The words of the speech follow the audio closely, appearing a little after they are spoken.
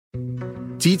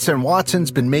Dietz and Watson's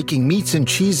been making meats and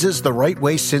cheeses the right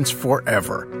way since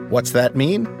forever. What's that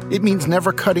mean? It means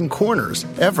never cutting corners,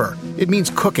 ever. It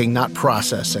means cooking, not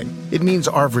processing. It means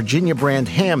our Virginia brand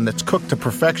ham that's cooked to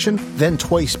perfection, then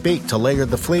twice baked to layer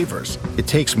the flavors. It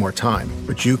takes more time,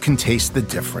 but you can taste the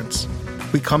difference.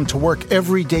 We come to work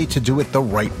every day to do it the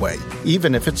right way,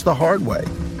 even if it's the hard way.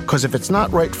 Because if it's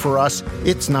not right for us,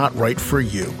 it's not right for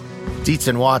you. Dietz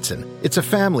and Watson, it's a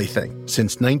family thing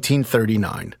since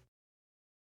 1939.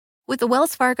 With the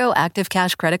Wells Fargo Active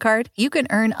Cash Credit Card, you can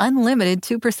earn unlimited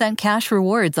 2% cash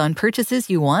rewards on purchases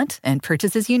you want and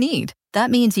purchases you need. That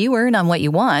means you earn on what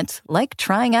you want, like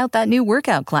trying out that new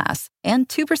workout class, and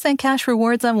 2% cash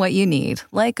rewards on what you need,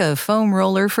 like a foam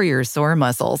roller for your sore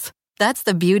muscles. That's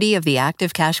the beauty of the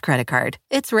Active Cash Credit Card.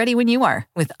 It's ready when you are,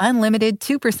 with unlimited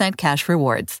 2% cash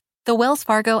rewards. The Wells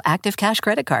Fargo Active Cash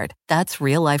Credit Card. That's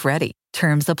real life ready.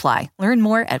 Terms apply. Learn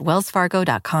more at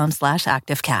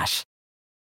wellsfargo.com/activecash.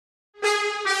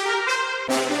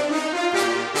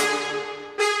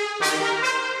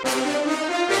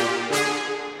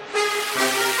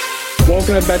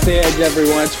 Welcome to Bet the Edge,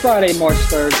 everyone. It's Friday, March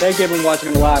 3rd. Thank you for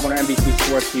watching live on our NBC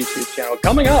Sports YouTube channel.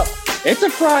 Coming up, it's a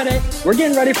Friday. We're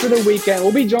getting ready for the weekend.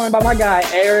 We'll be joined by my guy,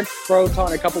 Eric Froton,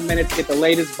 in a couple minutes to get the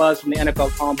latest buzz from the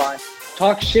NFL Combine.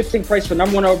 Talk shifting price for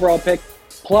number one overall pick.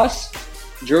 Plus,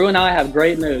 Drew and I have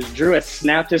great news. Drew has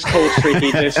snapped his cold streak.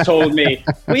 He just told me,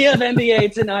 we have NBA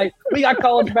tonight. We got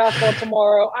college basketball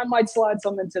tomorrow. I might slide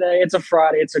something today. It's a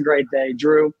Friday. It's a great day.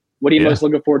 Drew, what are you most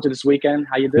looking forward to this weekend?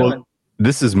 How you doing? Well,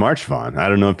 this is March, Vaughn. I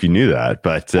don't know if you knew that,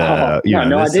 but no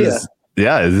idea.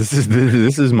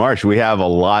 This is March. We have a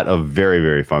lot of very,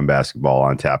 very fun basketball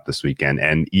on tap this weekend.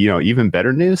 And, even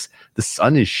better news, the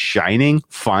sun is shining.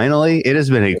 Finally, it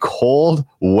has been a cold,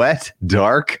 wet,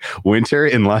 dark winter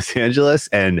in Los Angeles.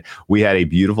 And we had a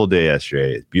beautiful day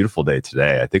yesterday. Beautiful day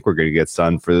today. I think we're going to get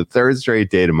sun for the third straight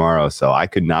day tomorrow. So I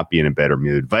could not be in a better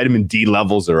mood. Vitamin D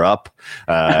levels are up.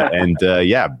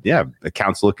 The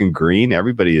account's looking green.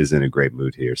 Everybody is in a great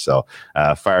mood here. So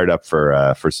fired up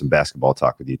for some basketball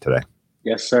talk with you today.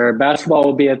 Yes, sir. Basketball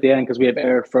will be at the end because we have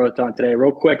Eric Froton today.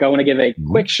 Real quick, I want to give a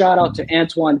quick shout out to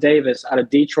Antoine Davis out of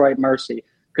Detroit Mercy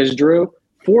because Drew,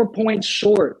 4 points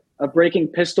short of breaking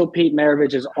Pistol Pete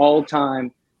Maravich's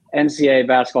all-time NCAA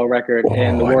basketball record.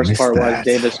 And the worst part was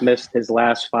Davis missed his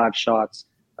last 5 shots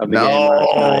of the game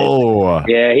last night.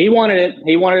 Yeah, he wanted it.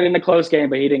 He wanted it in the close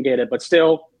game, but he didn't get it. But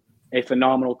still, a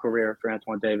phenomenal career for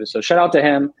Antoine Davis. So shout out to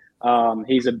him.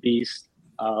 He's a beast.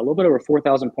 A little bit over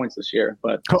 4,000 points this year.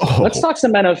 But let's talk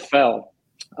some NFL.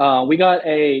 We got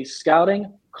a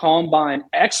scouting combine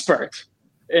expert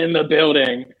in the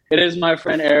building. It is my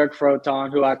friend Eric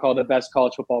Froton, who I call the best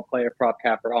college football player prop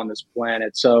capper on this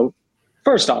planet. So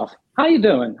first off, how you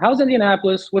doing? How's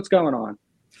Indianapolis? What's going on?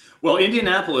 Well,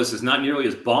 Indianapolis is not nearly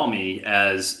as balmy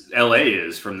as LA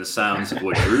is from the sounds of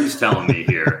what Drew's telling me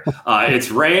here. It's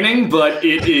raining, but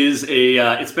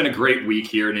it's been a great week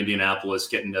here in Indianapolis,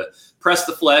 getting to press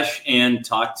the flesh and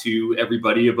talk to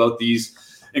everybody about these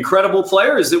incredible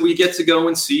players that we get to go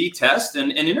and see, test,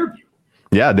 and interview.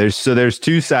 Yeah, there's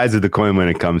two sides of the coin when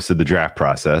it comes to the draft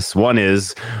process. One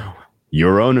is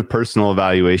your own personal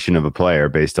evaluation of a player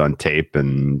based on tape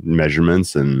and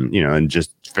measurements and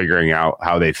just figuring out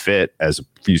how they fit as a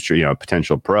future,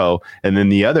 potential pro. And then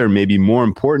the other, maybe more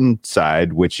important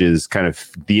side, which is kind of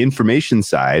the information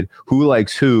side, who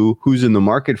likes who's in the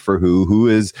market for who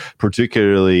is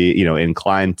particularly,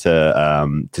 inclined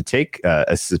to take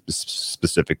a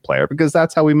specific player, because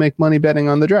that's how we make money betting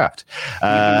on the draft.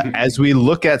 As we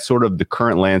look at sort of the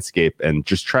current landscape and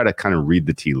just try to kind of read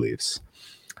the tea leaves,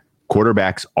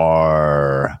 quarterbacks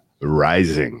are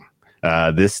rising.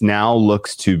 This now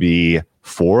looks to be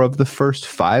 4 of the first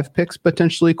 5 picks,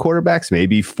 potentially quarterbacks,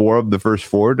 maybe 4 of the first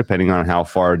 4, depending on how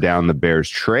far down the Bears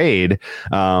trade.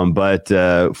 But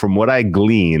from what I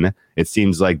glean, it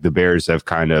seems like the Bears have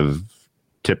kind of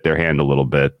tipped their hand a little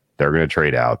bit. They're going to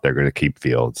trade out. They're going to keep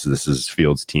Fields. This is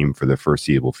Fields' team for the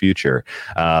foreseeable future,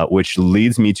 which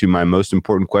leads me to my most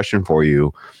important question for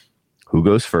you. Who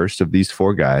goes first of these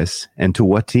 4 guys, and to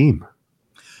what team?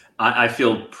 I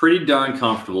feel pretty darn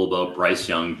comfortable about Bryce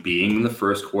Young being the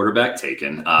first quarterback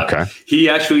taken. Okay.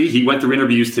 He went through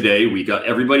interviews today.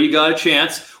 Everybody got a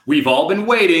chance. We've all been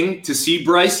waiting to see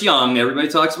Bryce Young. Everybody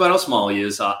talks about how small he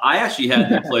is. I actually had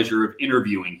the pleasure of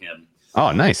interviewing him.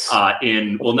 Oh, nice. Not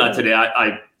today.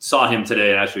 I saw him today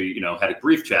and actually, had a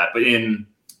brief chat. But in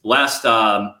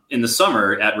the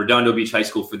summer at Redondo Beach High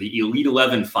School for the Elite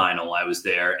 11 final, I was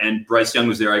there, and Bryce Young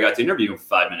was there. I got to interview him for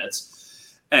 5 minutes.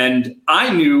 And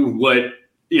I knew I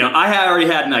already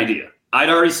had an idea. I'd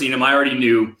already seen him. I already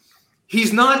knew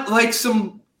he's not like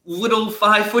some little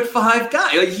 5'5"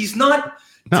 guy. Like, he's not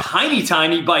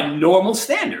tiny by normal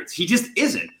standards. He just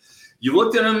isn't. You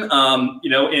looked at him,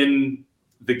 in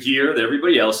the gear that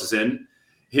everybody else is in.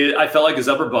 I felt like his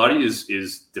upper body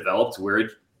is developed where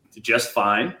it's just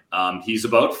fine. He's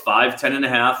about 5'10 and a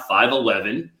half,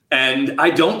 5'11. And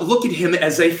I don't look at him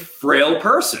as a frail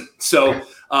person. So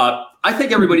I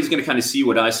think everybody's going to kind of see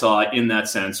what I saw in that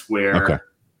sense where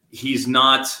he's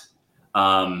not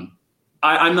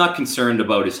I'm not concerned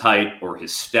about his height or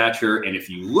his stature. And if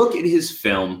you look at his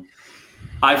film,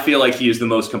 I feel like he is the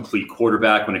most complete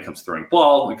quarterback when it comes to throwing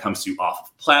ball, when it comes to off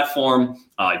of platform,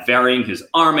 varying his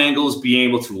arm angles, being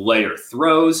able to layer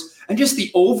throws, and just the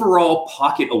overall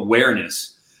pocket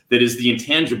awareness that is the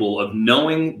intangible of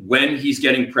knowing when he's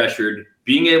getting pressured,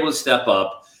 being able to step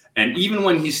up. And even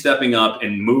when he's stepping up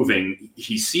and moving,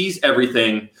 he sees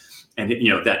everything and,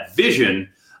 that vision,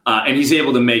 and he's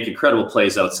able to make incredible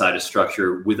plays outside of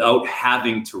structure without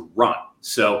having to run.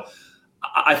 So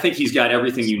I think he's got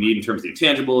everything you need in terms of the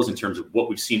intangibles, in terms of what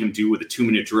we've seen him do with a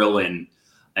 2-minute drill in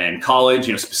college,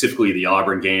 specifically the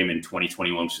Auburn game in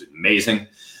 2021, which is amazing.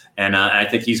 And I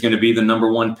think he's going to be the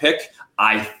number one pick.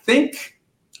 I think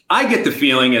I get the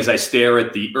feeling as I stare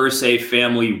at the Irsay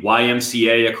family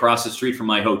YMCA across the street from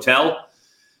my hotel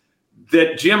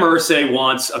that Jim Irsay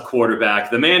wants a quarterback.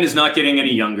 The man is not getting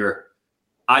any younger.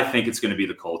 I think it's going to be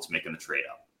the Colts making the trade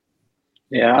up.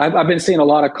 Yeah, I've been seeing a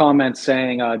lot of comments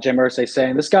saying, Jim Irsay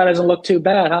saying, this guy doesn't look too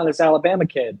bad, huh, this Alabama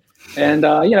kid. And,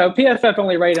 PFF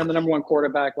only rated him the number one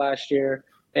quarterback last year.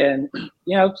 And,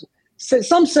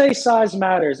 some say size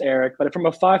matters, Eric, but from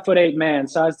a 5'8" man,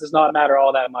 size does not matter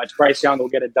all that much. Bryce Young will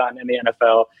get it done in the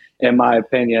NFL, in my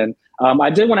opinion. I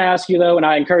did want to ask you, though, and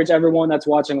I encourage everyone that's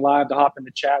watching live to hop in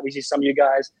the chat. We see some of you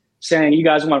guys saying you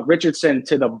guys want Richardson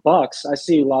to the Bucs. I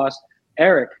see you lost.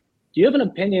 Eric, do you have an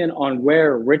opinion on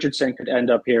where Richardson could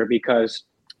end up here? Because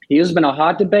he has been a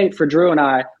hot debate for Drew and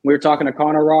I. We were talking to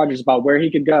Connor Rogers about where he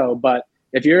could go. But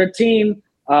if you're a team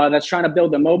that's trying to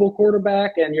build a mobile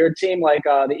quarterback and you're a team like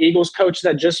the Eagles coach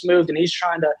that just moved and he's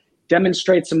trying to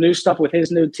demonstrate some new stuff with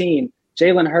his new team,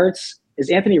 Jalen Hurts, is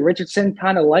Anthony Richardson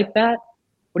kind of like that?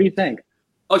 What do you think?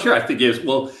 Oh, sure. I think he is.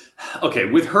 Well, okay,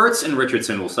 with Hurts and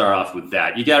Richardson, we'll start off with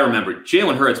that. You got to remember,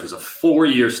 Jalen Hurts was a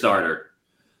 4-year starter.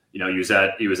 He was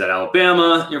at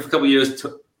Alabama for a couple of years.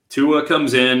 Tua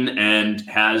comes in and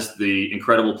has the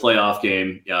incredible playoff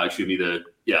game. The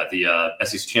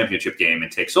SEC championship game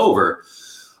and takes over.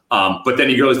 But then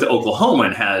he goes to Oklahoma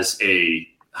and has a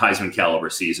Heisman caliber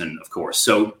season, of course.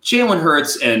 So Jalen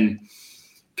Hurts, and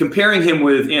comparing him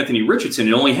with Anthony Richardson,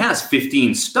 he only has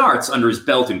 15 starts under his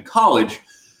belt in college.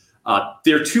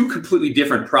 They're two completely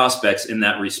different prospects in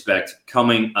that respect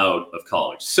coming out of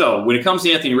college. So when it comes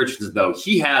to Anthony Richardson, though,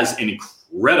 he has an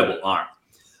incredible arm.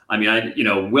 I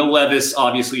mean, Will Levis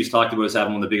obviously he's talked about as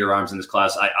having one of the bigger arms in this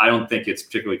class. I don't think it's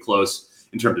particularly close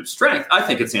in terms of strength. I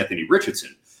think it's Anthony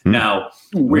Richardson. Now,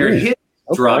 where his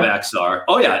drawbacks are,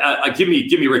 give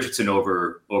me Richardson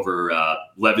over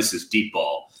Levis's deep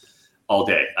ball all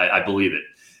day. I believe it.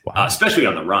 Wow. Especially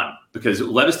on the run, because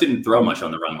Levis didn't throw much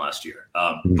on the run last year.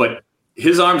 But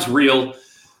his arm's real.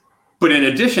 But in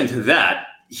addition to that,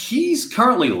 he's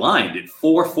currently lined at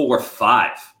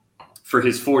 4.45 for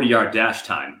his 40-yard dash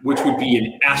time, which would be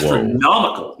an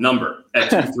astronomical number at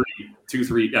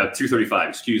 235,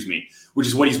 excuse me, which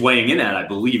is what he's weighing in at, I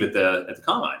believe, at the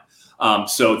combine.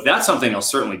 So that's something I'll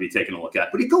certainly be taking a look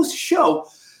at. But it goes to show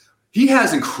he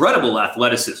has incredible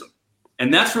athleticism.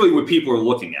 And that's really what people are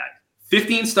looking at.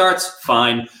 15 starts,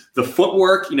 fine. The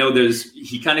footwork,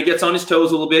 he kind of gets on his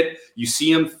toes a little bit. You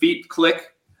see him heel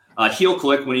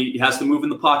click when he has to move in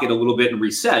the pocket a little bit and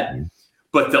reset.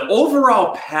 But the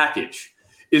overall package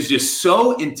is just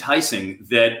so enticing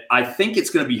that I think it's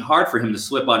going to be hard for him to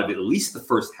slip out of at least the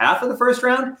first half of the first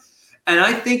round. And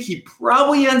I think he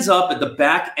probably ends up at the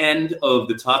back end of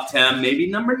the top 10,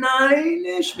 maybe number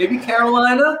 9-ish, maybe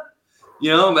Carolina,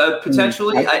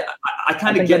 potentially. I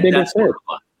kind of get that.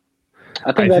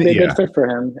 I think that'd be a good fit for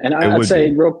him. And I'd say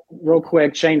real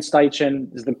quick, Shane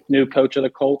Steichen is the new coach of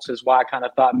the Colts, is why I kind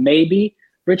of thought maybe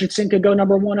Richardson could go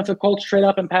number one if the Colts trade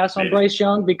up and pass on Bryce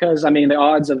Young, because, the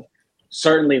odds have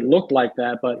certainly looked like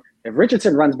that. But if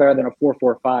Richardson runs better than a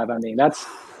 4.45,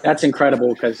 that's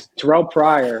incredible, because Terrell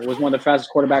Pryor was one of the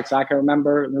fastest quarterbacks I can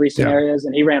remember in recent areas,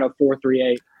 and he ran a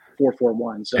 4.38,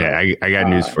 4.41. So I got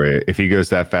news for you. If he goes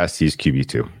that fast, he's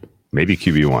QB2, maybe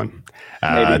QB1.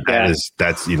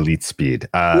 That's elite speed.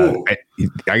 I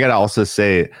gotta also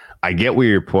say, I get where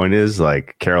your point is.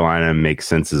 Like, Carolina makes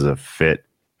sense as a fit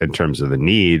in terms of a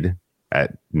need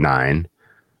at 9,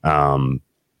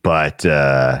 but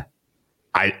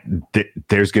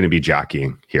there's going to be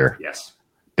jockeying here. Yes,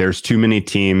 there's too many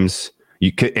teams.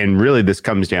 You could, and really this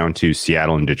comes down to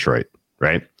Seattle and Detroit,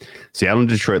 right? Seattle and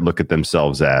Detroit look at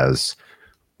themselves as,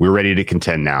 we're ready to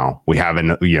contend now. We have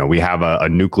a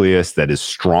nucleus that is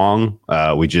strong.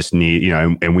 We just need,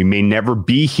 and we may never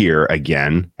be here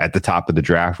again at the top of the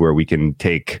draft where we can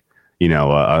take,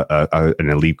 an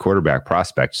elite quarterback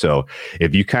prospect. So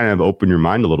if you kind of open your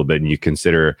mind a little bit and you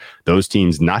consider those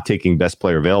teams not taking best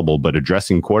player available, but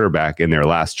addressing quarterback in their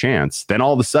last chance, then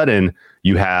all of a sudden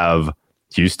you have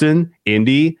Houston,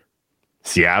 Indy,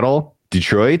 Seattle,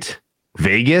 Detroit,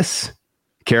 Vegas,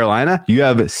 Carolina. You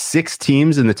have 6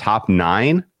 teams in the top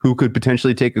 9 who could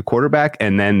potentially take a quarterback,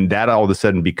 and then that all of a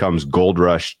sudden becomes gold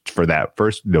rush for that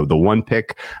first, the one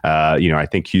pick. I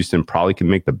think Houston probably can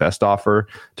make the best offer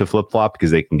to flip flop because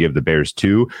they can give the Bears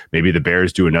 2. Maybe the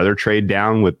Bears do another trade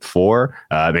down with 4.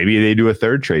 Maybe they do a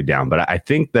third trade down. But I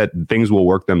think that things will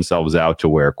work themselves out to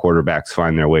where quarterbacks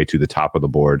find their way to the top of the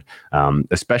board,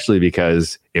 especially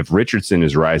because if Richardson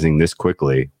is rising this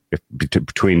quickly,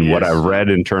 between what I've read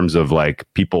in terms of like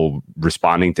people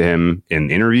responding to him in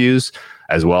interviews,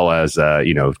 as well as,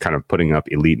 kind of putting up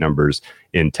elite numbers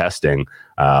in testing,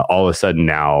 all of a sudden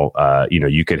now,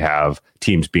 you could have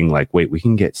teams being like, wait, we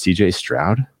can get CJ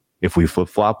Stroud if we flip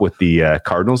flop with the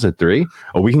Cardinals at 3,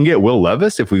 or we can get Will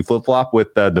Levis if we flip flop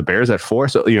with the Bears at 4.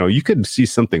 So, you could see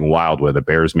something wild where the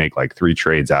Bears make like 3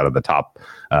 trades out of the top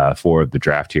 4 of the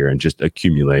draft here and just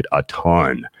accumulate a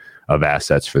ton of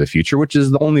assets for the future, which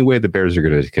is the only way the Bears are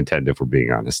going to contend, if we're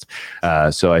being honest.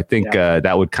 So I think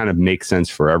that would kind of make sense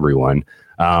for everyone.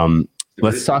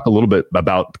 Let's talk a little bit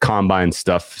about combine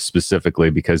stuff specifically,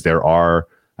 because there are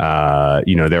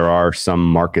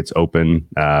some markets open,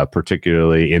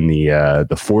 particularly in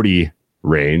the 40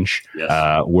 range,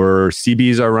 where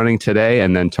CBs are running today,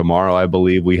 and then tomorrow I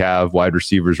believe we have wide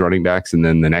receivers, running backs, and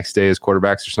then the next day is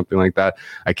quarterbacks or something like that.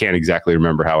 I can't exactly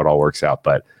remember how it all works out,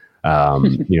 but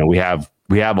we have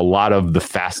a lot of the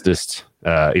fastest.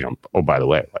 Oh, by the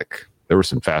way, like there were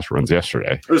some fast runs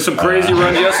yesterday. There was some crazy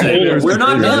runs yesterday. We're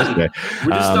not done. We're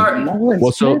just starting.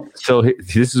 Well, so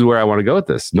this is where I want to go with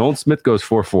this. Nolan Smith goes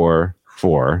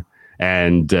 4.44,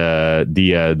 and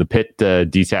the Pitt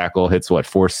D tackle hits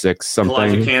 4.6 something.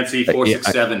 Elijah Cansey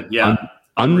 4.67. Yeah,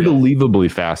 unbelievably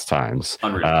fast times.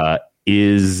 Unreal.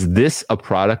 Is this a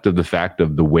product of the fact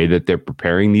of the way that they're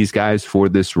preparing these guys for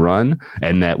this run,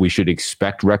 and that we should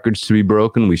expect records to be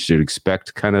broken? We should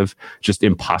expect kind of just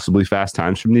impossibly fast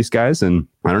times from these guys. And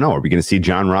I don't know, are we going to see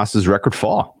John Ross's record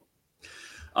fall?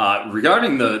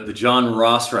 Regarding the John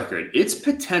Ross record, it's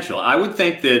potential. I would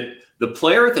think that the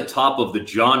player at the top of the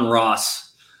John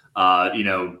Ross,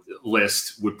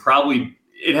 list would probably,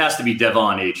 it has to be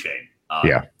Devon Achane.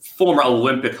 Former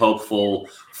Olympic hopeful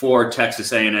for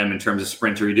Texas A&M in terms of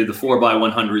sprinter. He did the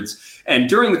 4x100s. And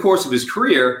during the course of his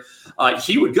career,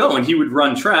 he would go and he would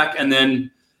run track and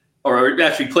then, or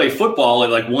actually play football at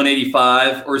like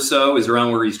 185 or so is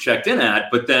around where he's checked in at.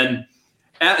 But then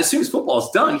as soon as football is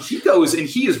done, he goes and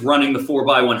he is running the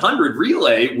 4x100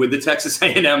 relay with the Texas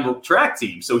A&M track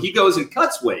team. So he goes and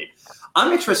cuts weight.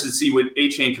 I'm interested to see what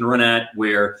Achane can run at,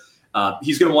 where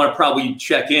he's going to want to probably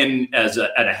check in at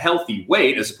a healthy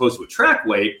weight as opposed to a track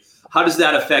weight. How does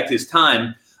that affect his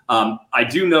time? I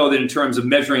do know that in terms of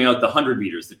measuring out the 100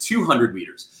 meters, the 200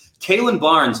 meters, Kalen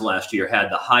Barnes last year had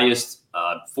the highest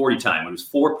 40 time. It was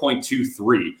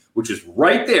 4.23, which is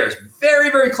right there. It's very,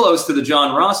 very close to the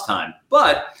John Ross time.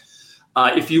 But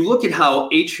if you look at how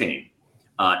Achane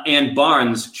and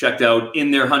Barnes checked out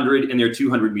in their 100 and their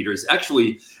 200 meters,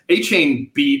 actually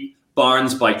Achane beat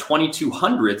Barnes by 22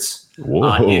 hundredths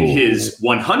in his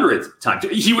 100th time.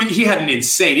 He had an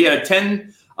insane. He had a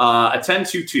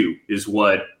 10.22 is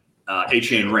what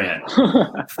Achane ran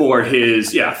for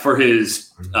his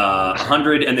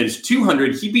 100, and then his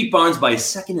 200. He beat Barnes by a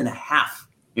second and a half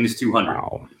in his 200.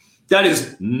 Wow. That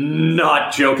is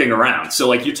not joking around. So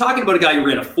like you're talking about a guy who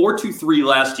ran a 4.23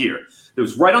 last year. It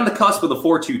was right on the cusp of the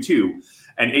 4.22,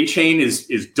 and Achane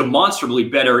is demonstrably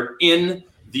better in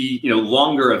the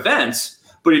longer events,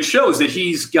 but it shows that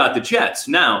he's got the jets.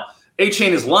 Now,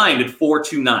 Achane is lined at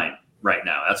 4.29 right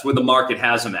now. That's where the market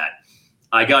has him at.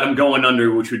 I got him going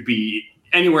under, which would be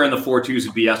anywhere in the 4.2s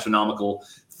would be astronomical.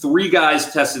 3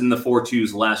 guys tested in the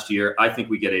 4.2s last year. I think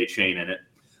we get Achane in it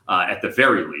at the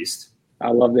very least. I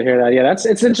love to hear that. Yeah,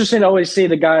 it's interesting to always see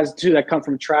the guys too that come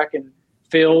from track and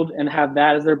field and have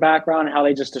that as their background and how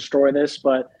they just destroy this.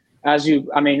 But as you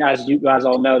guys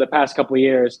all know, the past couple of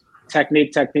years,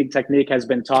 technique has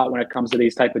been taught when it comes to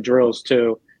these type of drills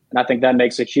too. And I think that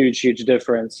makes a huge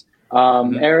difference.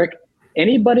 Eric,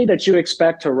 anybody that you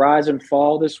expect to rise and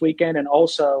fall this weekend? And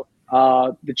also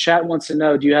the chat wants to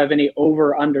know, do you have any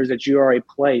over-unders that you already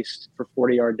placed for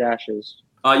 40-yard dashes?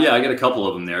 Yeah, I got a couple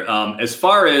of them there. As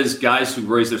far as guys who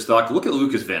raise their stock, look at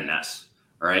Lucas Van Ness.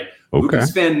 All right. Okay.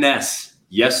 Lucas Van Ness,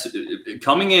 yes,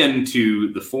 coming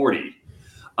into the 40,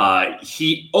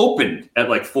 he opened at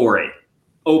like 4.8.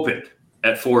 Opened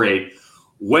at 4.8.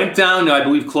 Went down to, I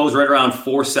believe, closed right around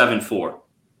 4.74.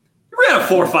 He ran a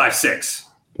 4.56.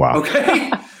 Wow.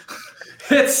 Okay.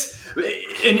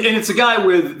 It's a guy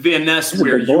with Van Ness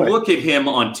where you look at him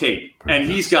on tape and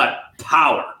he's got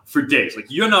power for days. Like,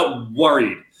 you're not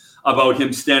worried about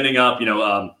him standing up,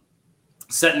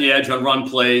 setting the edge on run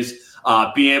plays,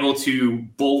 being able to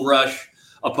bull rush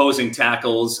opposing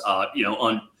tackles,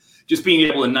 on just being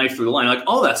able to knife through the line, like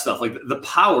all that stuff. Like, the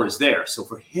power is there. So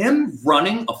for him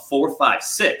running a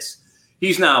 4.56,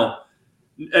 he's no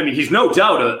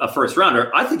doubt a first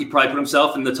rounder. I think he probably put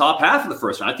himself in the top half of the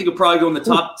first round. I think he'll probably go in the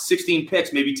top 16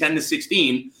 picks, maybe 10 to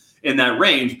 16 in that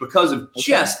range, because of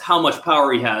just how much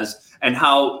power he has and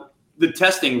how the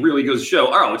testing really goes to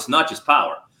show, it's not just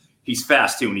power. He's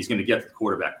fast too, and he's going to get to the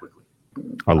quarterback quickly.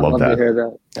 I love that. To hear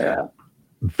that.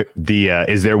 Yeah.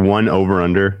 Is there one over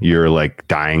under you're like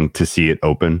dying to see it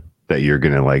open that you're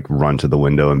going to like run to the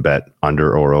window and bet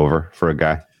under or over for a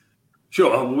guy? Sure.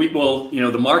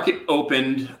 The market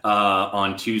opened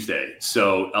on Tuesday,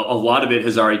 so a lot of it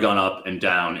has already gone up and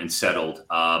down and settled.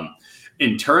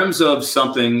 In terms of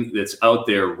something that's out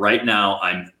there right now,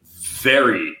 I'm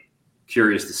very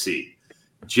curious to see.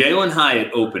 Jalen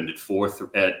Hyatt opened at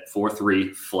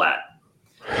 4.3 flat,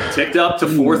 ticked up to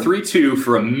 4.32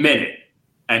 for a minute,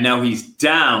 and now he's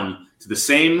down to the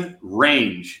same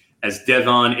range as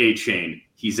Devon Achane.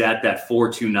 He's at that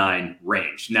 4.29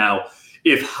 range now.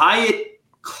 If Hyatt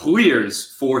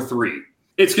clears 4.3,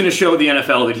 it's going to show the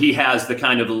NFL that he has the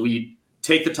kind of elite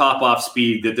take the top off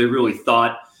speed that they really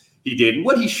thought he did. And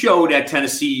what he showed at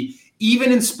Tennessee,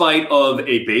 even in spite of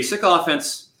a basic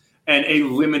offense and a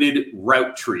limited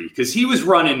route tree, because he's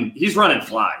running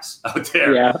flies out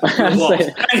there. Yeah.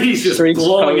 And he's just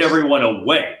blowing everyone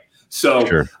away. So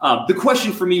the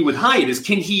question for me with Hyatt is,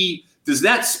 does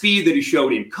that speed that he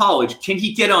showed in college, can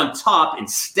he get on top and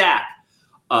stack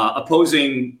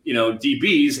opposing,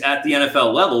 DBs at the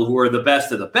NFL level who are the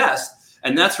best of the best?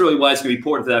 And that's really why it's going to be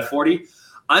important for that 40.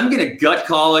 I'm going to gut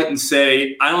call it and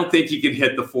say, I don't think he can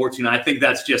hit the 4.2. I think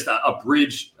that's just a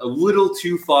bridge a little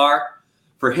too far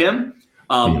for him.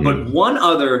 But one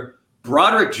other,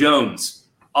 Broderick Jones,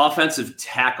 offensive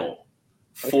tackle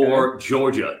for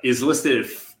Georgia, is listed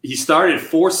he started at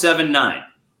 4.79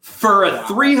 for a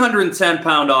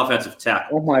 310-pound offensive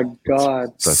tackle. Oh, my God.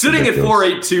 That's sitting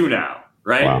ridiculous. At 4.82 now,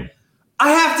 right? Wow.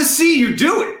 I have to see you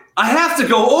do it. I have to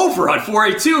go over on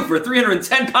 4.82 for a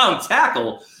 310-pound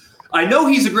tackle. I know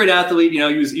he's a great athlete. He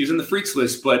was in the freaks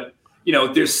list, but,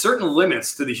 there's certain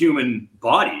limits to the human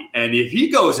body. And if he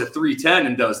goes at 310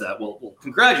 and does that, well,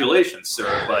 congratulations,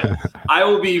 sir. But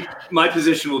my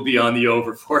position will be on the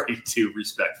over 4.82,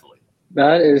 respectfully.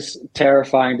 That is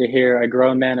terrifying to hear a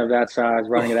grown man of that size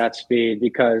running at that speed,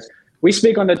 because we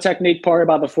speak on the technique part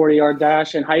about the 40-yard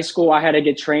dash. In high school, I had to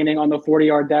get training on the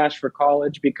 40-yard dash for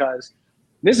college, because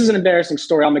this is an embarrassing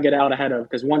story I'm going to get out ahead of,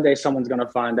 because one day someone's going to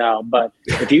find out. But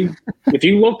if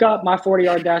you look up my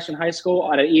 40-yard dash in high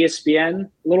school at an ESPN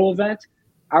little event,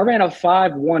 I ran a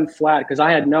 5.1 flat because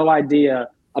I had no idea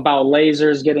about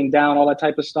lasers, getting down, all that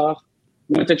type of stuff.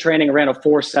 Went to training and ran a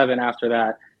 4.7 after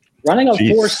that. Running a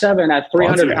 4.7 at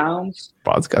 300 pounds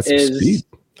Vaughn's got some speed.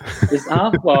 That's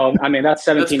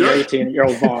 17 or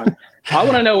 18-year-old Vaughn. I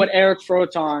want to know what Eric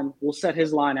Froton will set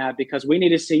his line at, because we need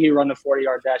to see you run the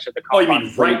 40-yard dash at the combine. Oh, you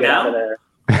mean right now?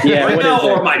 Yeah, right now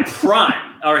or my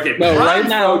prime? Okay, no, prime right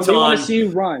now. Froton, we want to see you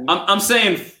run. I'm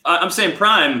saying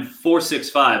prime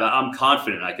 4.65. I'm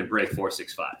confident I can break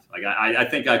 4.65. Like I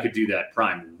think I could do that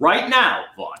prime right now,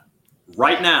 Vaughn.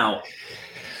 Right now.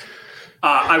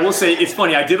 I will say, it's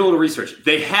funny. I did a little research.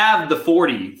 They have the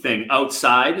 40 thing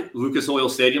outside Lucas Oil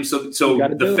Stadium, so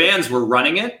the fans were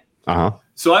running it. Uh-huh.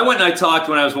 So I went and I talked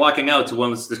when I was walking out to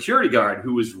one security guard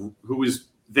who was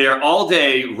there all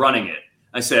day running it.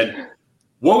 I said,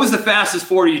 "What was the fastest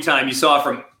 40 time you saw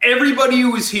from everybody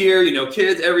who was here?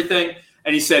 Kids, everything."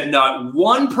 And he said, "Not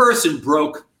one person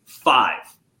broke 5."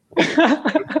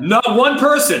 Not one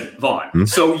person, Vaughn.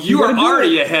 So you are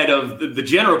already ahead of the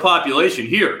general population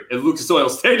here at Lucas Oil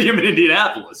Stadium in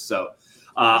Indianapolis. So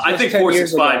I think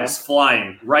 4.65 is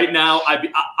flying right now.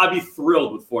 I'd be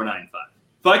thrilled with 4.95.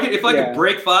 If I could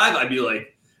break 5, I'd be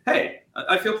like, hey,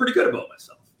 I feel pretty good about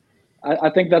myself. I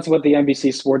think that's what the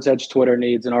NBC Sports Edge Twitter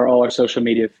needs and all our social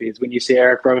media feeds. When you see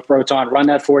Eric Froton run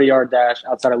that 40-yard dash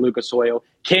outside of Lucas Oil,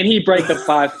 can he break the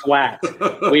 5 flat?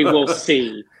 We will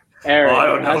see. Eric, I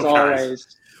don't know, as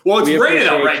always. Well, it's raining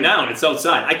out right now and it's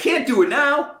outside. I can't do it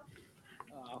now.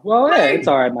 well, hey, it's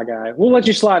all right, my guy. We'll let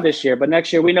you slide this year, but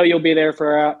next year we know you'll be there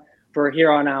for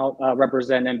here on out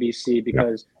representing NBC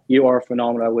because you are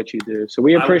phenomenal at what you do. So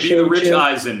we appreciate I will be the Rich you.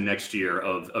 Eisen next year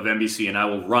of NBC, and I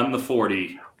will run the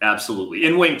 40 absolutely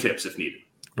in wingtips if needed.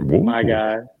 My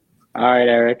guy. All right,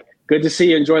 Eric. Good to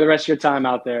see you. Enjoy the rest of your time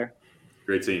out there.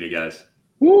 Great seeing you guys.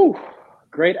 Woo!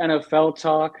 Great NFL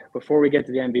talk. Before we get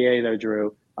to the NBA, though,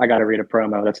 Drew, I got to read a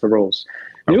promo. That's the rules.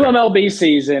 Okay. New MLB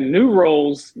season, new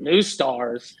rules, new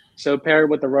stars. So paired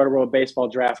with the Roto-World Baseball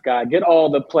Draft Guide, get all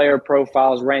the player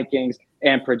profiles, rankings,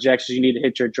 and projections you need to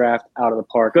hit your draft out of the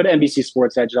park. Go to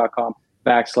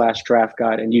NBCSportsEdge.com/draft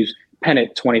guide and use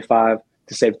Pennant25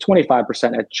 to save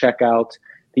 25% at checkout.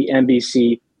 The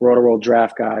NBC Roto-World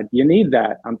Draft Guide. You need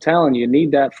that. I'm telling you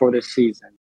need that for this season.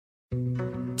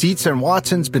 Dietz and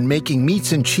Watson's been making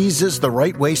meats and cheeses the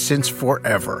right way since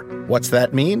forever. What's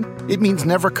that mean? It means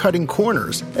never cutting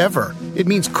corners, ever. It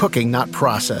means cooking, not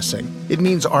processing. It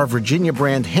means our Virginia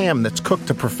brand ham that's cooked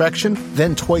to perfection,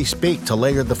 then twice baked to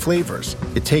layer the flavors.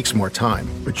 It takes more time,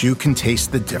 but you can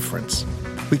taste the difference.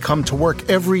 We come to work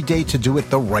every day to do it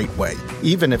the right way,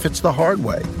 even if it's the hard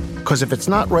way. Because if it's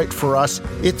not right for us,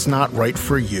 it's not right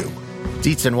for you.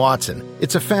 Dietz and Watson,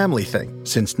 it's a family thing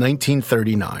since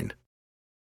 1939.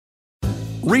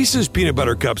 Reese's peanut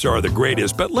butter cups are the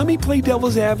greatest, but let me play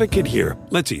devil's advocate here.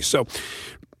 Let's see. So,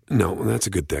 no, that's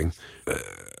a good thing.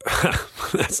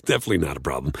 That's definitely not a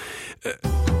problem.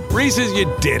 Reese's,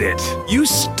 you did it. You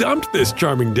stumped this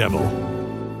charming devil.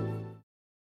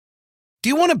 Do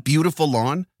you want a beautiful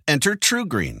lawn? Enter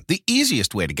TruGreen, the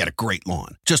easiest way to get a great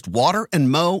lawn. Just water and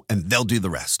mow, and they'll do the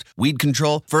rest. Weed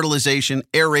control, fertilization,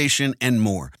 aeration, and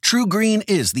more. TruGreen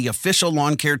is the official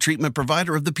lawn care treatment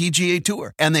provider of the PGA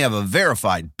Tour, and they have a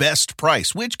verified best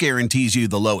price, which guarantees you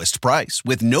the lowest price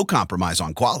with no compromise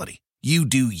on quality. You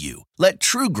do you. Let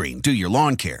TruGreen do your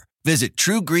lawn care. Visit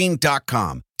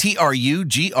TruGreen.com,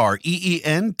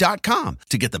 TruGreen.com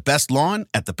to get the best lawn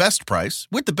at the best price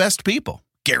with the best people.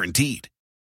 Guaranteed.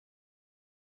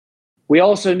 We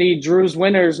also need Drew's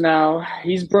winners now.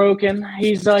 He's broken.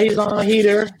 He's on a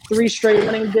heater. 3 straight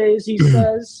winning days, he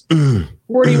says.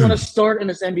 Where do you want to start in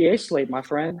this NBA slate, my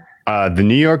friend? The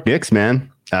New York Knicks,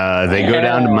 man. They go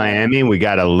down to Miami. We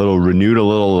got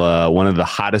one of the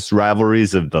hottest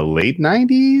rivalries of the late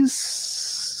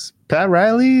 90s. Pat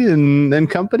Riley and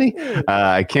company.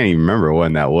 I can't even remember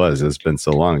when that was. It's been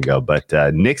so long ago. But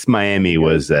Knicks Miami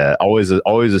was always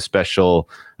a special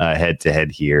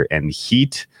head-to-head here. And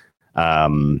Heat...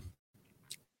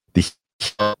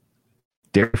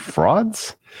 they're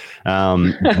frauds.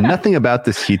 Nothing about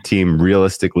this Heat team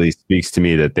realistically speaks to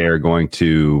me that they're going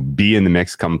to be in the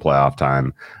mix come playoff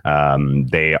time.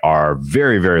 They are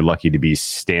very, very lucky to be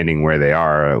standing where they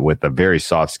are with a very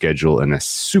soft schedule and a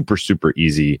super, super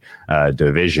easy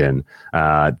division.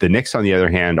 The Knicks, on the other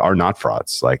hand, are not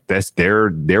frauds. Like this, their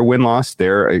win-loss,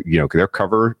 their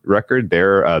cover record,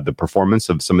 the performance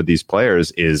of some of these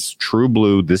players is true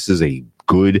blue. This is a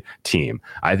good team.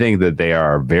 I think that they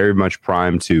are very much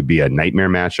primed to be a nightmare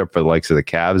matchup for the likes of the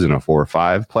Cavs in a 4 or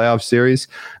 5 playoff series.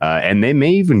 And they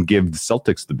may even give the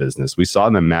Celtics the business. We saw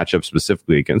them match up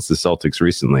specifically against the Celtics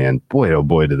recently. And boy, oh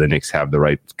boy, do the Knicks have the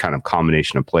right kind of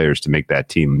combination of players to make that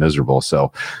team miserable.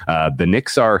 So the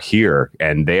Knicks are here,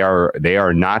 and they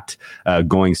are not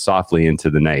going softly into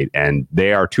the night. And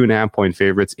they are 2.5-point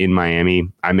favorites in Miami.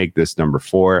 I make this number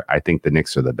 4. I think the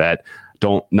Knicks are the bet.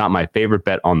 Not my favorite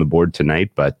bet on the board tonight,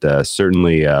 but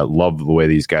certainly love the way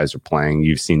these guys are playing.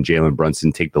 You've seen Jalen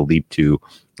Brunson take the leap to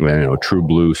true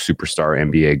blue superstar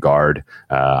NBA guard.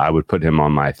 I would put him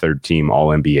on my 3rd team All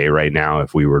NBA right now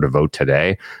if we were to vote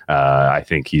today. I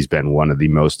think he's been one of the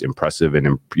most impressive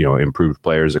and improved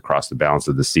players across the balance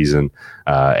of the season,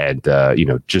 and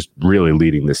just really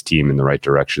leading this team in the right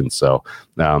direction. So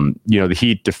the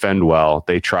Heat defend well,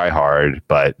 they try hard,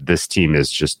 but this team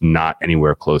is just not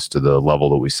anywhere close to the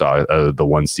level that we saw the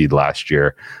 1 seed last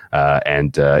year.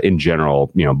 And in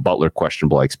general, Butler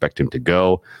questionable. I expect him to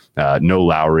go. No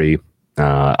Lowry.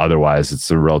 Otherwise, it's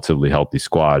a relatively healthy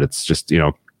squad. It's just,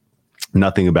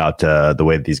 nothing about the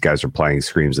way that these guys are playing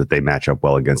screams that they match up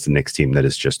well against the Knicks team that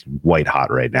is just white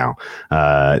hot right now.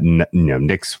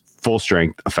 Knicks full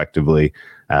strength effectively,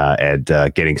 and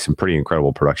getting some pretty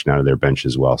incredible production out of their bench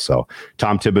as well. So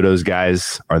Tom Thibodeau's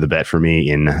guys are the bet for me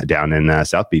down in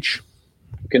South Beach.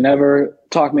 You can never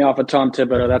talk me off of Tom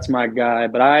Thibodeau. That's my guy.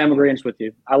 But I am agreeing with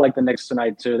you. I like the Knicks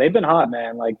tonight too. They've been hot,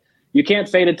 man. Like, you can't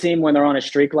fade a team when they're on a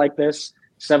streak like this.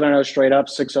 7-0 straight up,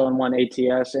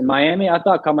 6-0-1 ATS. In Miami, I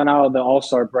thought coming out of the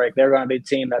All-Star break, they're going to be a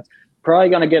team that's probably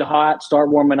going to get hot, start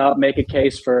warming up, make a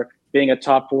case for being a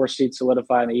top 4 seed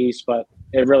solidified in the East. But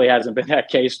it really hasn't been that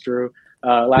case, Drew.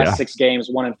 Last 6 games,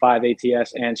 1-5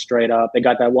 ATS and straight up. They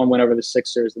got that one win over the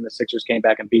Sixers, and the Sixers came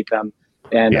back and beat them.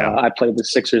 And I played the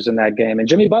Sixers in that game. And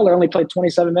Jimmy Butler only played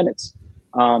 27 minutes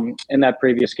in that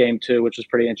previous game too, which was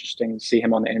pretty interesting to see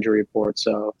him on the injury report.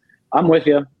 So I'm with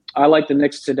you. I like the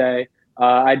Knicks today.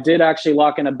 I did actually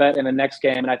lock in a bet in the next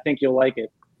game, and I think you'll like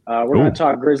it. We're going to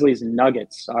talk Grizzlies and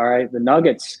Nuggets. All right, the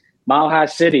Nuggets, Mile High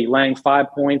City, laying 5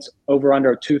 points, over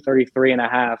under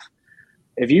 233.5.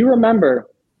 If you remember,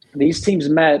 these teams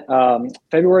met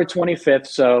February 25th,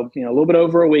 so a little bit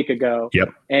over a week ago. Yep.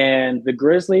 And the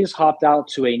Grizzlies hopped out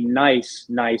to a nice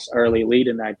early lead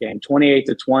in that game,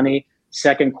 28-20.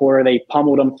 Second quarter, they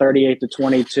pummeled them 38-22.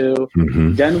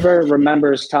 Mm-hmm. Denver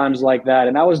remembers times like that,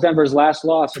 and that was Denver's last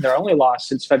loss, and their only loss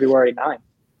since February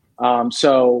 9th.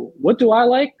 So what do I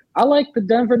like? I like the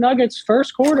Denver Nuggets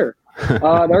first quarter.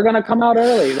 They're going to come out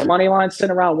early. The money line's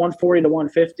sitting around 140 to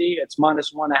 150. It's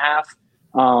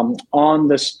 -1.5 on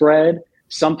the spread.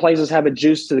 Some places have a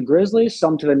juice to the Grizzlies,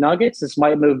 some to the Nuggets. This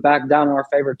might move back down in our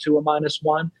favor to a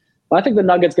 -1. But I think the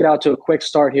Nuggets get out to a quick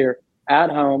start here at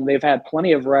home. They've had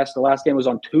plenty of rest. The last game was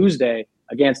on Tuesday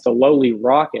against the lowly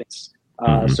Rockets.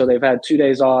 So they've had 2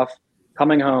 days off,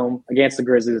 coming home against the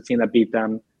Grizzlies, a team that beat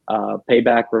them.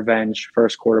 Payback, revenge,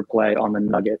 first quarter play on the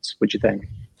Nuggets. What you think?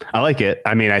 I like it.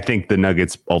 I mean, I think the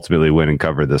Nuggets ultimately win and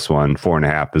cover this one.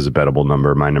 4.5 is a bettable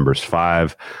number. My number is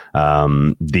 5.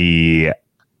 The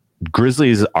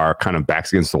Grizzlies are kind of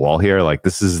backs against the wall here. Like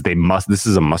this is a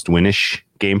must-winish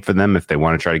game for them if they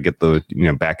want to try to get the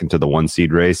back into the 1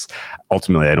 seed race.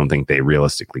 Ultimately, I don't think they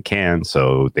realistically can.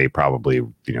 So they probably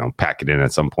pack it in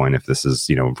at some point if this is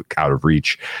out of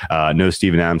reach. No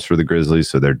Steven Adams for the Grizzlies,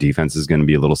 so their defense is going to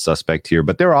be a little suspect here.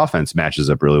 But their offense matches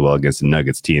up really well against the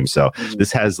Nuggets team. So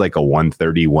this has like a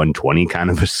 130-120 kind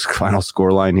of a final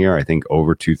score line here. I think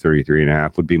over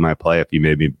 233.5 would be my play if you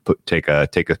maybe take a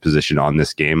position on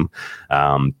this game.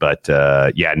 But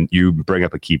you bring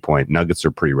up a key point. Nuggets are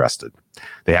pretty rested.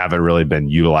 They haven't really been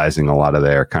utilizing a lot of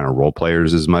their kind of role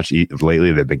players as much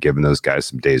lately. They've been giving those guys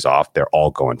some days off. They're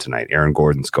all going tonight. Aaron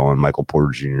Gordon's going. Michael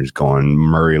Porter Jr. is going.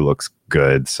 Murray looks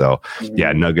good. So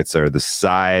Nuggets are the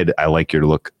side. I like your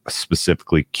look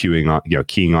specifically keying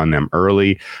on them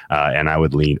early. And I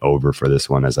would lean over for this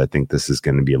one as I think this is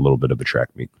going to be a little bit of a track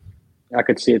meet. I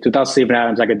could see it. Without Steven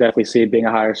Adams, I could definitely see it being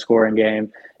a higher scoring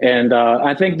game. And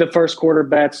I think the first quarter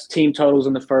bets, team totals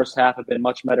in the first half have been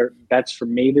much better bets for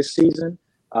me this season.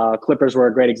 Clippers were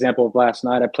a great example of last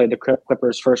night. I played the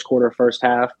Clippers first quarter, first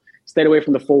half. Stayed away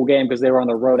from the full game because they were on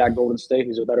the road at Golden State,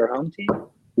 who's a better home team.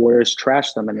 Warriors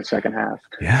trashed them in the second half.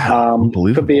 Yeah,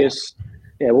 unbelievable.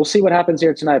 We'll see what happens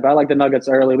here tonight. But I like the Nuggets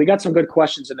early. We got some good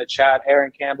questions in the chat.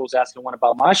 Aaron Campbell's asking one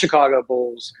about my Chicago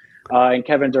Bulls and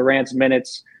Kevin Durant's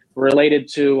minutes, related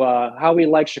to how we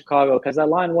like Chicago, because that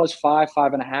line was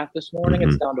 5.5 this morning.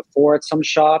 It's down to 4 at some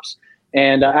shops.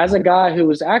 And as a guy who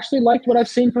has actually liked what I've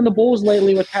seen from the Bulls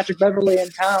lately with Patrick Beverley in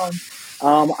town,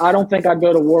 I don't think I'd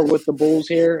go to war with the Bulls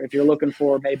here. If you're looking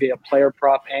for maybe a player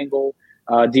prop angle,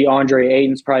 DeAndre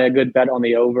Ayton's probably a good bet on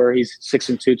the over. He's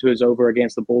 6-2 to his over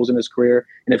against the Bulls in his career.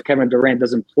 And if Kevin Durant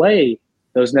doesn't play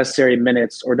those necessary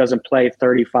minutes or doesn't play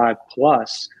 35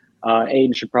 plus,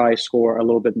 Ayton should probably score a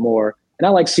little bit more. And I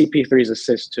like CP3's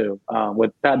assist too.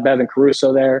 With Pat Bev and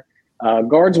Caruso there,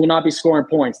 guards will not be scoring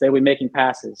points. They will be making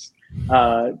passes.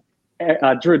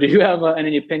 Drew, do you have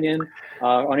any opinion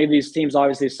on any of these teams?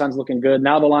 Obviously, the Suns looking good.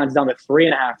 Now the line's down to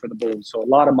 3.5 for the Bulls, so a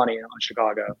lot of money on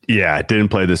Chicago. Yeah, I didn't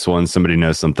play this one. Somebody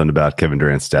knows something about Kevin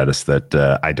Durant's status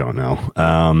that I don't know.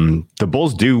 The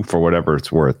Bulls do, for whatever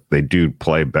it's worth, they do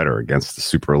play better against the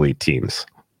super elite teams.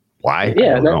 Why?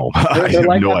 Yeah, I don't know. I have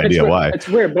no idea why. It's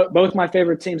weird, but both my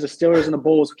favorite teams, the Steelers and the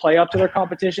Bulls, play up to their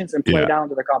competitions and play down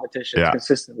to their competitions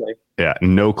consistently. Yeah,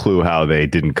 no clue how they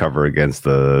didn't cover against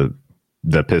the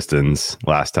Pistons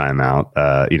last time out.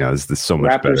 It's so much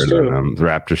Raptors better than them. The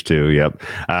Raptors too. Yep.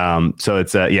 So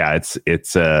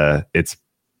it's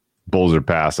Bulls or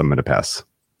pass. I'm going to pass.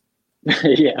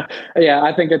 Yeah.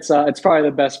 I think it's probably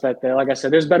the best bet there. Like I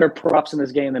said, there's better props in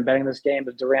this game than betting this game.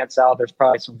 If Durant's out, there's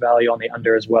probably some value on the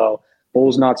under as well.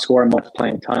 Bulls not scoring much,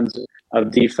 playing tons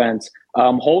of defense.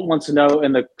 Holt wants to know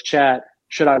in the chat,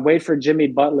 should I wait for Jimmy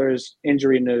Butler's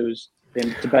injury news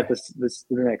to bet the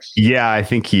Knicks? Yeah, I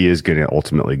think he is going to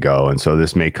ultimately go, and so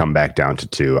this may come back down to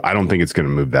 2. I don't think it's going to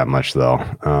move that much though.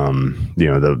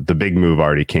 The big move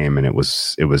already came, and it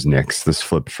was Knicks. This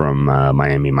flipped from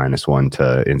Miami -1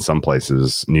 to, in some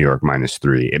places, New York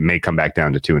 -3. It may come back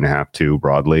down to 2.5 too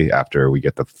broadly after we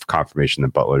get the confirmation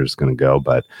that Butler is going to go,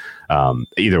 but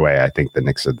either way, I think the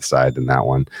Knicks are the side in that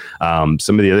one.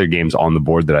 Some of the other games on the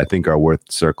board that I think are worth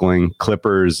circling: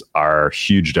 Clippers are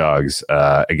huge dogs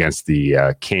against the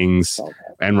Kings.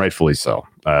 and rightfully so.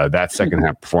 That second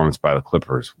half performance by the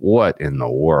Clippers, what in the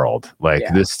world?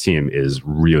 This team is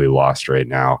really lost right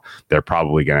now. They're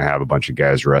probably going to have a bunch of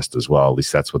guys rest as well. At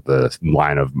least that's what the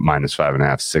line of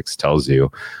 -5.5, 6 tells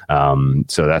you.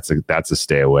 So that's a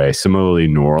stay away. Similarly,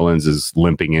 New Orleans is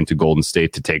limping into Golden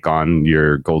State to take on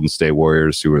your Golden State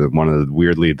Warriors, who are one of the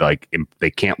weirdly,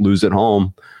 they can't lose at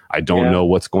home. I don't know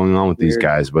what's going on with these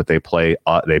guys, but they play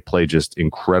just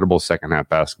incredible second half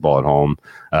basketball at home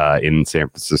in San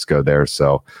Francisco there.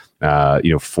 So,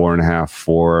 4.5,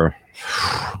 4,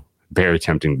 very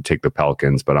tempting to take the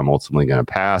Pelicans, but I'm ultimately going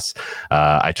to pass.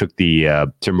 I took the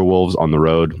Timberwolves on the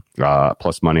road,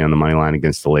 plus money on the money line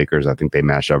against the Lakers. I think they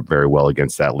match up very well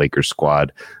against that Lakers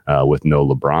squad with no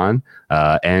LeBron.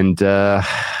 And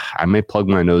I may plug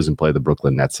my nose and play the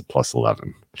Brooklyn Nets at plus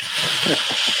 11.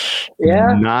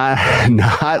 Yeah,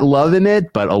 not loving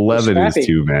it, but 11 is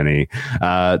too many.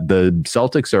 The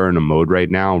Celtics are in a mode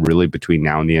right now, really between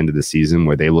now and the end of the season,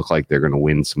 where they look like they're going to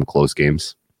win some close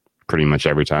games pretty much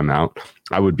every time out.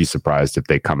 I would be surprised if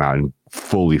they come out and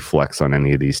fully flex on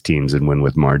any of these teams and win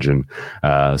with margin.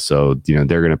 So they're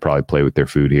going to probably play with their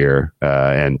food here.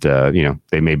 And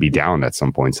they may be down at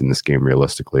some points in this game,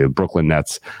 realistically. The Brooklyn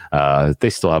Nets, they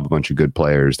still have a bunch of good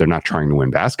players. They're not trying to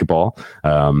win basketball,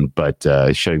 but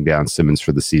shutting down Simmons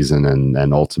for the season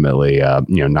and ultimately,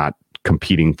 not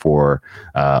competing for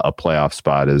a playoff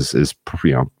spot is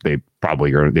they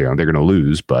probably are, they're going to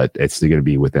lose, but it's going to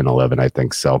be within 11, I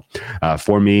think. So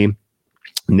for me,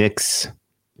 Knicks,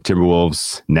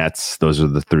 Timberwolves, Nets, those are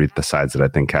the sides that I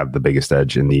think have the biggest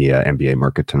edge in the NBA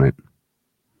market tonight.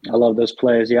 I love those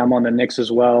plays. Yeah, I'm on the Knicks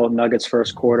as well. Nuggets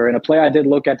first quarter. And a play I did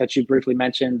look at that you briefly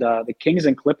mentioned, the Kings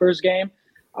and Clippers game.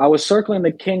 I was circling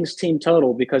the Kings team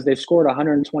total because they've scored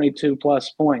 123 plus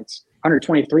points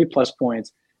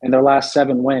in their last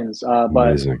 7 wins.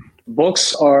 But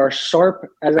books are sharp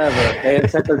as ever. They had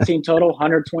set their team total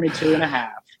 122.5.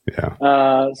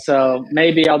 Yeah. So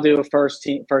maybe I'll do a first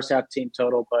half team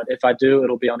total, but if I do,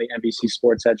 it'll be on the NBC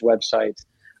Sports Edge website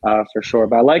for sure.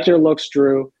 But I like your looks,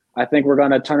 Drew. I think we're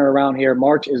going to turn it around here.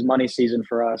 March is money season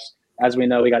for us. As we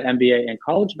know, we got NBA and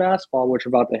college basketball, which we're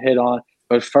about to hit on.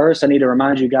 But first, I need to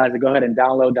remind you guys to go ahead and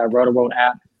download that RotoWorld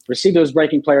app. Receive those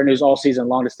breaking player news all season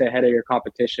long to stay ahead of your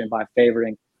competition by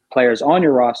favoriting players on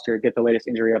your roster. Get the latest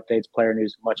injury updates, player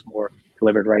news, much more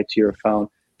delivered right to your phone.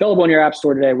 Available in your app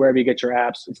store today, wherever you get your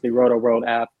apps. It's the RotoWorld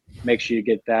app. Make sure you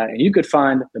get that. And you could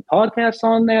find the podcasts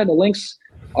on there. The links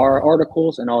are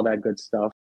articles and all that good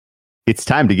stuff. It's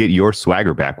time to get your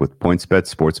swagger back with PointsBet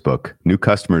Sportsbook. New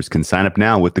customers can sign up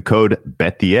now with the code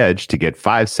BetTheEdge to get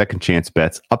 5 second chance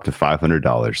bets up to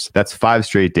 $500. That's 5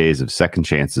 straight days of second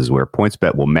chances where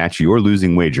PointsBet will match your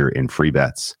losing wager in free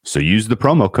bets. So use the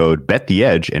promo code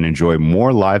BetTheEdge and enjoy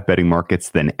more live betting markets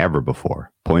than ever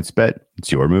before. PointsBet,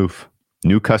 it's your move.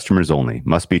 New customers only.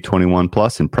 Must be 21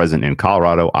 plus and present in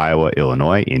Colorado, Iowa,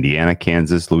 Illinois, Indiana,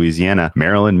 Kansas, Louisiana,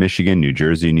 Maryland, Michigan, New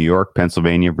Jersey, New York,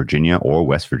 Pennsylvania, Virginia, or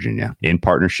West Virginia. In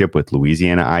partnership with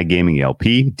Louisiana iGaming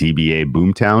LP, DBA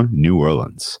Boomtown, New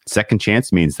Orleans. Second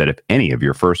chance means that if any of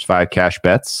your first 5 cash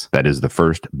bets, that is the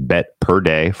first bet per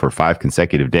day for 5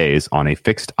 consecutive days on a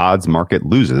fixed odds market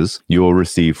loses, you will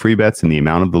receive free bets in the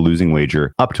amount of the losing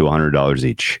wager up to $100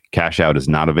 each. Cash out is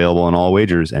not available on all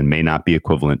wagers and may not be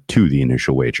equivalent to the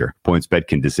initial wager. PointsBet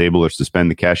can disable or suspend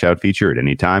the cash out feature at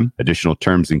any time. Additional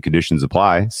terms and conditions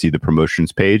apply. See the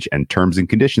promotions page and terms and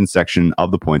conditions section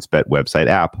of the PointsBet website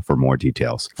app for more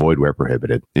details. Void where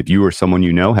prohibited. If you or someone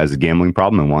you know has a gambling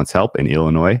problem and wants help in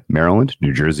Illinois, Maryland,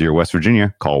 New Jersey, or West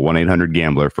Virginia, call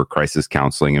 1-800-GAMBLER for crisis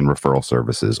counseling and referral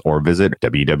services, or visit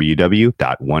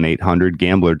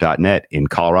www.1800gambler.net. In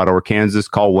Colorado or Kansas,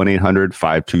 call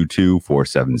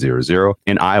 1-800-522-4700.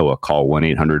 In Iowa, call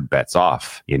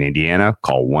 1-800-BETS-OFF. In Indiana,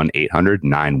 call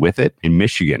 1-800-9-WITH-IT. In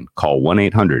Michigan, call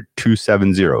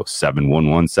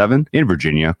 1-800-270-7117. In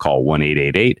Virginia, call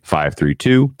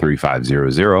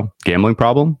 1-888-532-3500. Gambling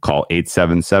problem? Call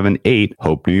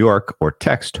 877-8-HOPE-NEW YORK or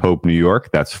text HOPE New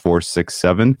York. That's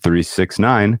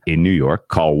 467-369. In New York,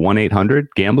 call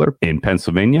 1-800-GAMBLER. In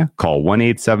Pennsylvania, call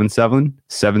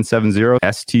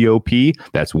 1-877-770-STOP.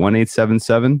 That's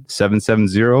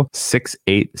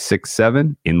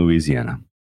 1-877-770-6867. In Louisiana.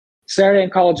 Saturday in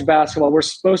college basketball, we're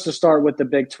supposed to start with the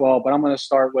Big 12, but I'm going to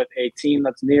start with a team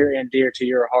that's near and dear to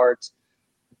your hearts.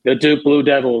 The Duke Blue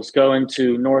Devils going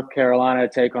to North Carolina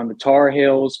to take on the Tar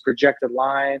Heels. Projected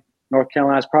line, North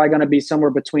Carolina is probably going to be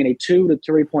somewhere between a 2 to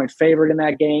 3 point favorite in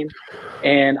that game.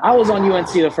 And I was on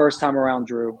UNC the first time around,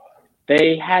 Drew.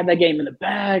 They had that game in the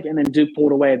bag, and then Duke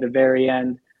pulled away at the very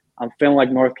end. I'm feeling like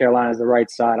North Carolina is the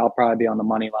right side. I'll probably be on the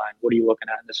money line. What are you looking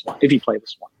at in this one, if you play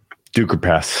this one? Duke or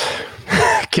pass.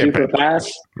 Duke or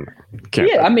pass. Can't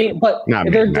yeah, bet. I mean, but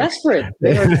they're desperate.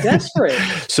 They are desperate.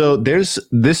 So this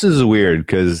is weird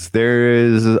because there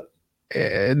is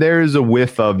a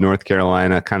whiff of North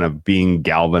Carolina kind of being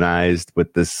galvanized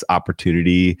with this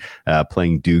opportunity,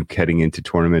 playing Duke heading into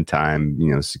tournament time,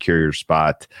 secure your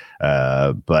spot.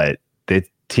 But the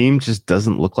team just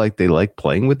doesn't look like they like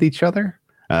playing with each other.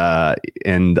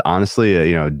 And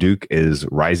honestly, Duke is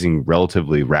rising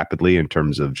relatively rapidly in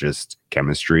terms of just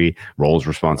chemistry, roles,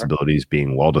 responsibilities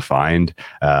being well defined,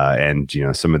 and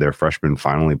some of their freshmen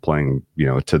finally playing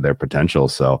to their potential.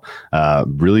 So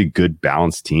really good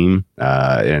balanced team.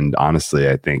 And honestly,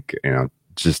 I think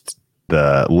just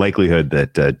the likelihood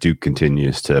that Duke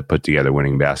continues to put together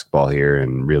winning basketball here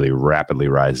and really rapidly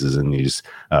rises in these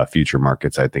future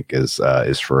markets, I think is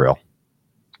for real.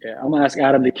 Yeah, I'm going to ask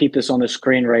Adam to keep this on the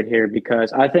screen right here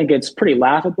because I think it's pretty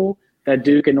laughable that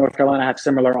Duke and North Carolina have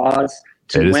similar odds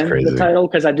to win the title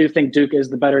because I do think Duke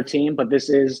is the better team, but this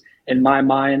is, in my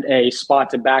mind, a spot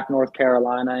to back North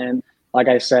Carolina. And like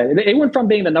I said, it went from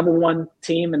being the number one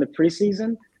team in the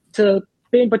preseason to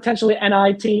being potentially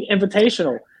NIT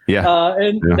Invitational. Yeah.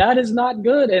 That is not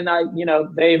good. And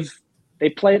they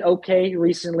played okay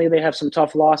recently. They have some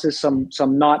tough losses, some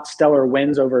not stellar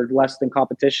wins over less than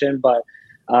competition, but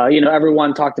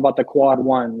everyone talked about the quad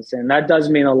ones, and that does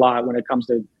mean a lot when it comes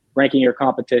to ranking your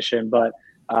competition. But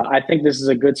I think this is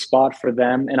a good spot for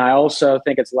them. And I also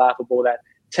think it's laughable that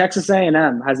Texas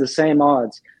A&M has the same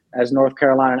odds as North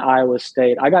Carolina and Iowa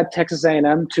State. I got Texas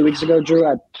A&M 2 weeks ago, Drew,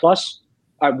 at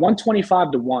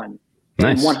 125 to 1.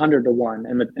 Nice. And 100 to 1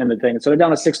 in the thing. So they're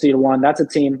down to 60 to 1. That's a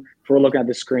team, if we're looking at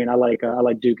the screen, I like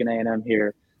Duke and A&M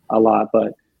here a lot.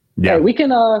 But yeah, we can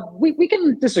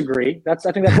disagree. I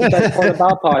think that's the best part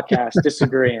about podcasts,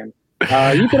 disagreeing.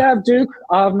 You could have Duke,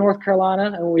 I'll have North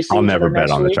Carolina, and when we see I'll never bet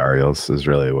on week, the Tar Heels is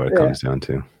really what it comes down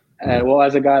to. Well,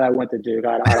 as a guy that went to Duke,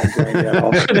 I don't blame you at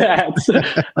all for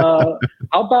that. How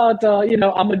about,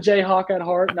 I'm a Jayhawk at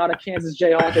heart, not a Kansas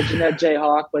Jayhawk, a Jeanette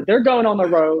Jayhawk, but they're going on the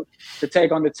road to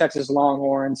take on the Texas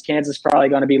Longhorns. Kansas probably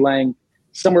going to be laying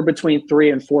somewhere between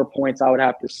 3 and 4 points, I would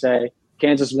have to say.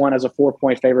 Kansas won as a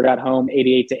 4-point favorite at home,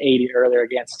 88-80 earlier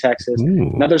against Texas.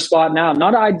 Ooh. Another spot now,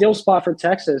 not an ideal spot for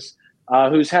Texas,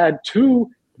 who's had 2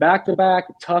 back-to-back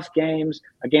tough games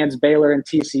against Baylor and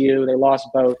TCU. They lost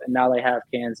both, and now they have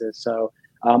Kansas. So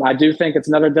I do think it's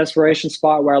another desperation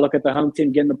spot where I look at the home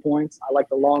team getting the points. I like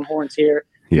the Longhorns here.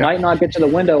 Yeah. Might not get to the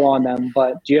window on them,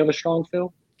 but do you have a strong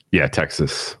feel? Yeah,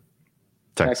 Texas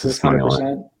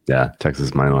 100%. Yeah,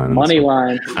 Texas money line. Money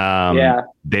line. Yeah.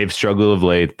 They've struggled of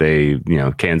late.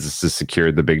 Kansas has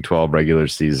secured the Big 12 regular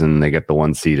season. They get the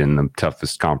 1 seed in the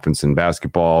toughest conference in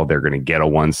basketball. They're going to get a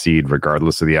 1 seed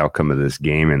regardless of the outcome of this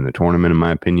game in the tournament, in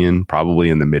my opinion, probably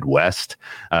in the Midwest.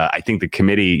 I think the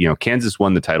committee, Kansas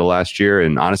won the title last year.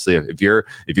 And honestly, if you're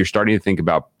starting to think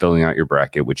about filling out your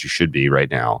bracket, which you should be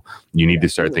right now, you need to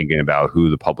start thinking about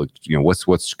who the public, what's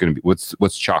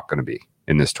chalk going to be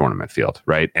in this tournament field,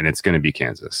 right? And it's going to be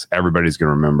Kansas. Everybody's going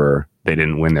to remember they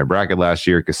didn't win their bracket last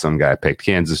year because some guy picked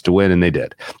Kansas to win, and they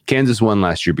did. Kansas won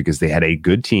last year because they had a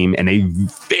good team and a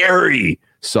very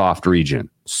soft region,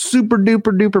 super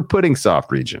duper duper pudding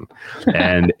soft region.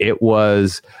 And it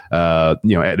was,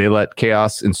 they let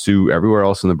chaos ensue everywhere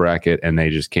else in the bracket, and they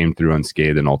just came through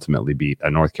unscathed and ultimately beat a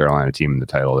North Carolina team in the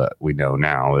title that we know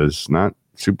now is not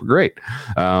super great.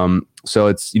 So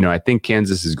it's, I think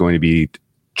Kansas is going to be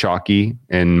chalky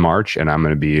in March, and I'm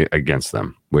going to be against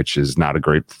them, which is not a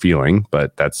great feeling,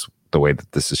 but that's the way that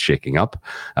this is shaking up.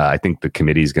 I think the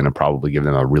committee is going to probably give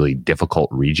them a really difficult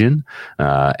region,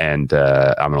 and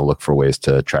I'm going to look for ways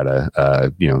to try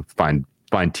to find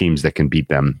teams that can beat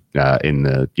them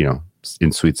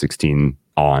in Sweet 16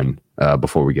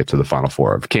 before we get to the Final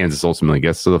Four. If Kansas ultimately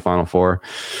gets to the Final Four,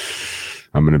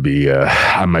 I'm going to be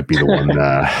I might be the one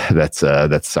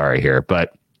that's sorry here,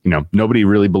 but nobody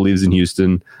really believes in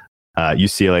Houston.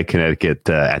 UCLA, Connecticut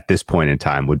at this point in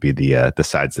time would be the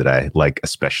sides that I like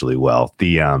especially well.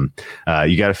 You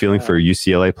got a feeling for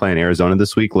UCLA playing Arizona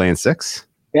this week, laying 6?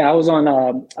 Yeah, I was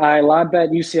on. I live bet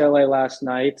UCLA last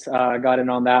night. I got in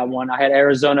on that one. I had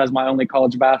Arizona as my only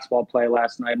college basketball play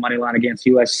last night, money line against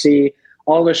USC.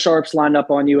 All the sharps lined up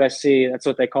on USC. That's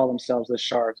what they call themselves, the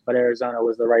sharps. But Arizona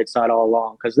was the right side all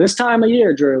along because this time of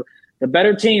year, Drew, the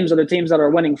better teams are the teams that are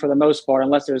winning for the most part,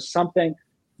 unless there's something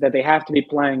that they have to be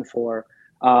playing for.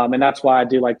 And that's why I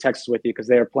do like Texas with you, because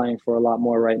they are playing for a lot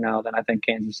more right now than I think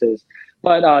Kansas is.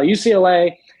 But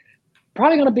UCLA,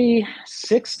 probably going to be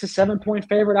 6 to 7 point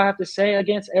favorite, I have to say,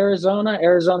 against Arizona.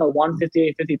 Arizona won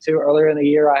 58-52 earlier in the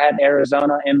year. I had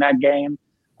Arizona in that game,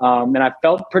 and I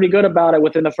felt pretty good about it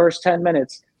within the first 10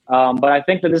 minutes. But I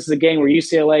think that this is a game where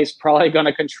UCLA is probably going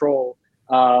to control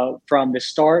from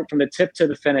the tip to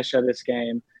the finish of this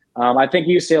game. I think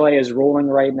UCLA is rolling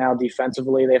right now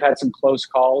defensively. They've had some close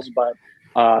calls, but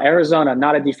Arizona,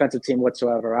 not a defensive team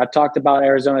whatsoever. I've talked about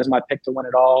Arizona as my pick to win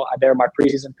it all. They're my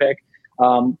preseason pick.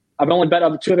 I've only bet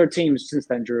on 2 other teams since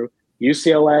then, Drew,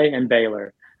 UCLA and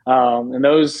Baylor. And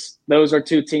those are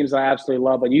 2 teams that I absolutely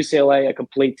love, but UCLA, a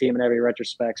complete team in every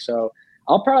retrospect. So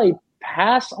I'll probably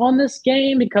pass on this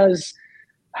game because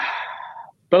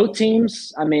both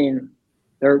teams, I mean,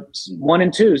 they're 1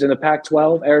 and 2s in the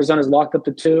Pac-12. Arizona's locked up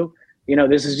to 2.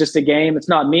 This is just a game. It's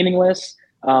not meaningless,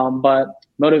 but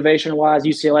motivation-wise,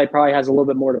 UCLA probably has a little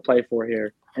bit more to play for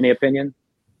here. Any opinion?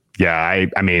 Yeah,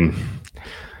 I mean,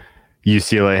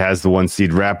 UCLA has the 1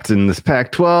 seed wrapped in this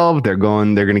Pac-12. They're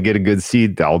going to get a good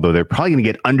seed, although they're probably going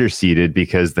to get underseeded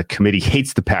because the committee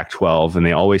hates the Pac-12 and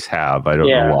they always have. I don't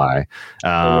know why.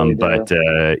 I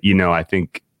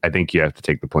think you have to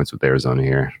take the points with Arizona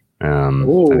here. I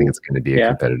think it's going to be a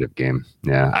competitive game.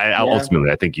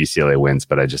 Ultimately, I think UCLA wins,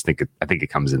 but I think it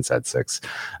comes inside 6.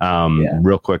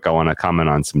 Real quick, I want to comment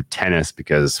on some tennis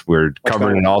because we're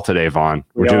covering it all today, Vaughn.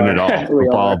 We're doing it all: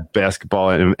 football, basketball,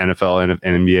 NFL, and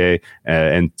NBA,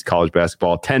 and college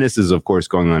basketball. Tennis is, of course,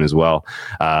 going on as well.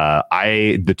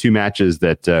 The 2 matches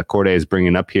that Corday is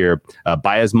bringing up here,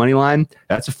 Baez money line.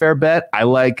 That's a fair bet. I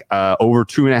like over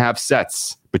 2.5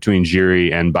 sets between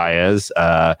Jiri and Baez.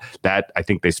 That I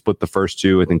think they split the first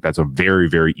 2. I think that's a very,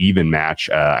 very even match.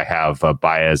 I have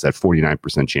Baez at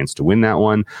 49% chance to win that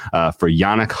one. For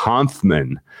Yannick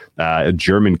Hanfmann, a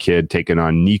German kid taking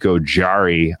on Nico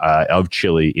Jarry of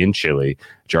Chile in Chile.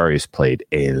 Jarry has played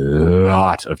a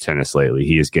lot of tennis lately.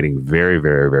 He is getting very,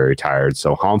 very, very tired.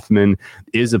 So Hanfmann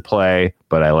is a play,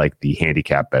 but I like the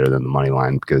handicap better than the money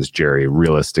line because Jarry,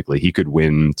 realistically, he could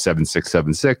win 7-6,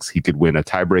 7-6. He could win a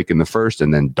tiebreak in the first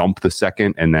and then dump the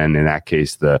second. And then in that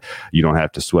case, you don't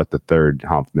have to sweat the third.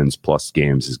 Hanfmann's plus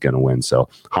games is going to win. So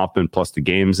Hanfmann plus the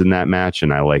games in that match.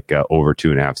 And I like over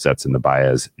 2.5 sets in the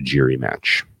Baez-Jiri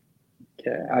match.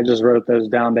 Okay, I just wrote those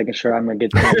down, making sure I'm going to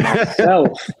get them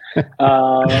myself.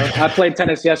 I played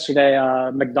tennis yesterday,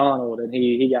 McDonald, and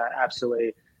he got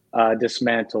absolutely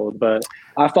dismantled. But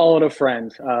I followed a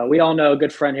friend. We all know a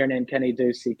good friend here named Kenny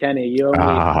Ducey. Kenny, you owe me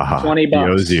 $20. He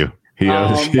owes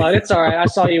you. But it's all right. I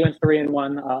saw you in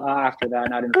 3-1 after that,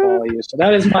 and I didn't follow you. So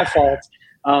that is my fault.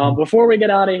 Before we get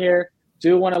out of here,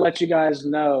 do want to let you guys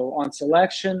know on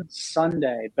Selection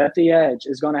Sunday, Bet the Edge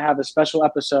is going to have a special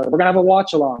episode. We're going to have a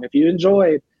watch along. If you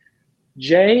enjoyed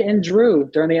Jay and Drew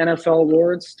during the NFL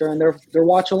awards, during their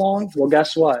watch along, well,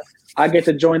 guess what? I get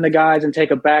to join the guys and take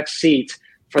a back seat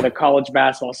for the college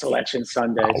basketball Selection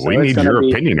Sunday. So we need your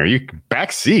opinion. Are you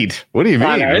back seat? What do you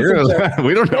mean?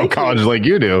 We don't know college like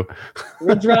you do.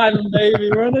 We're driving, baby.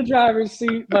 We're in the driver's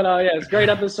seat. But it's a great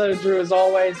episode, Drew, as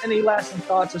always. Any lasting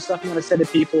thoughts or stuff you want to say to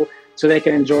people so they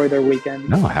can enjoy their weekend?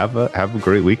 No, have a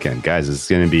great weekend, guys. It's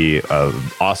going to be an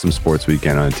awesome sports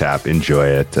weekend on tap. Enjoy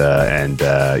it, and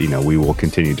we will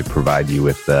continue to provide you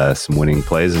with some winning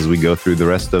plays as we go through the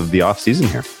rest of the off season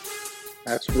here.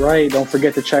 That's right. Don't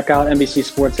forget to check out NBC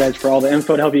Sports Edge for all the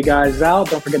info to help you guys out.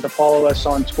 Don't forget to follow us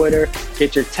on Twitter.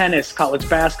 Get your tennis, college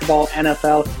basketball,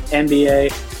 NFL,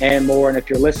 NBA, and more. And if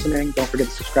you're listening, don't forget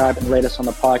to subscribe and rate us on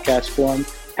the podcast forum.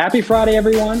 Happy Friday,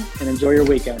 everyone, and enjoy your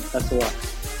weekend. Best of luck.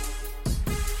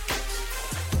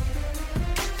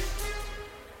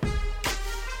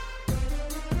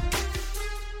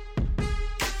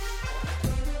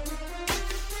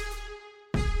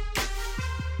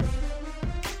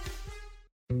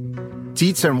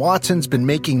 Dietz & Watson's been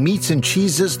making meats and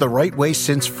cheeses the right way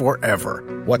since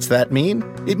forever. What's that mean?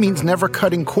 It means never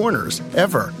cutting corners,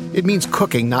 ever. It means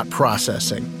cooking, not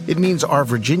processing. It means our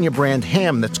Virginia brand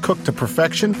ham that's cooked to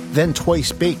perfection, then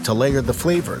twice baked to layer the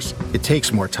flavors. It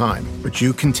takes more time, but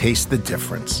you can taste the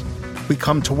difference. We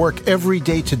come to work every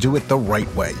day to do it the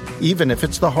right way, even if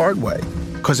it's the hard way.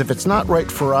 Because if it's not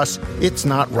right for us, it's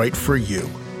not right for you.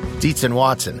 Dietz &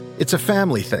 Watson, it's a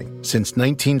family thing since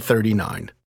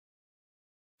 1939.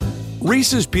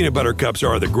 Reese's peanut butter cups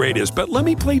are the greatest, but let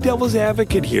me play devil's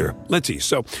advocate here. Let's see.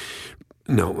 So,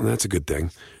 no, that's a good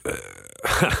thing.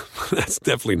 That's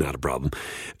definitely not a problem.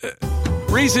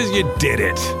 Reese's, you did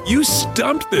it. You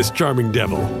stumped this charming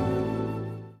devil.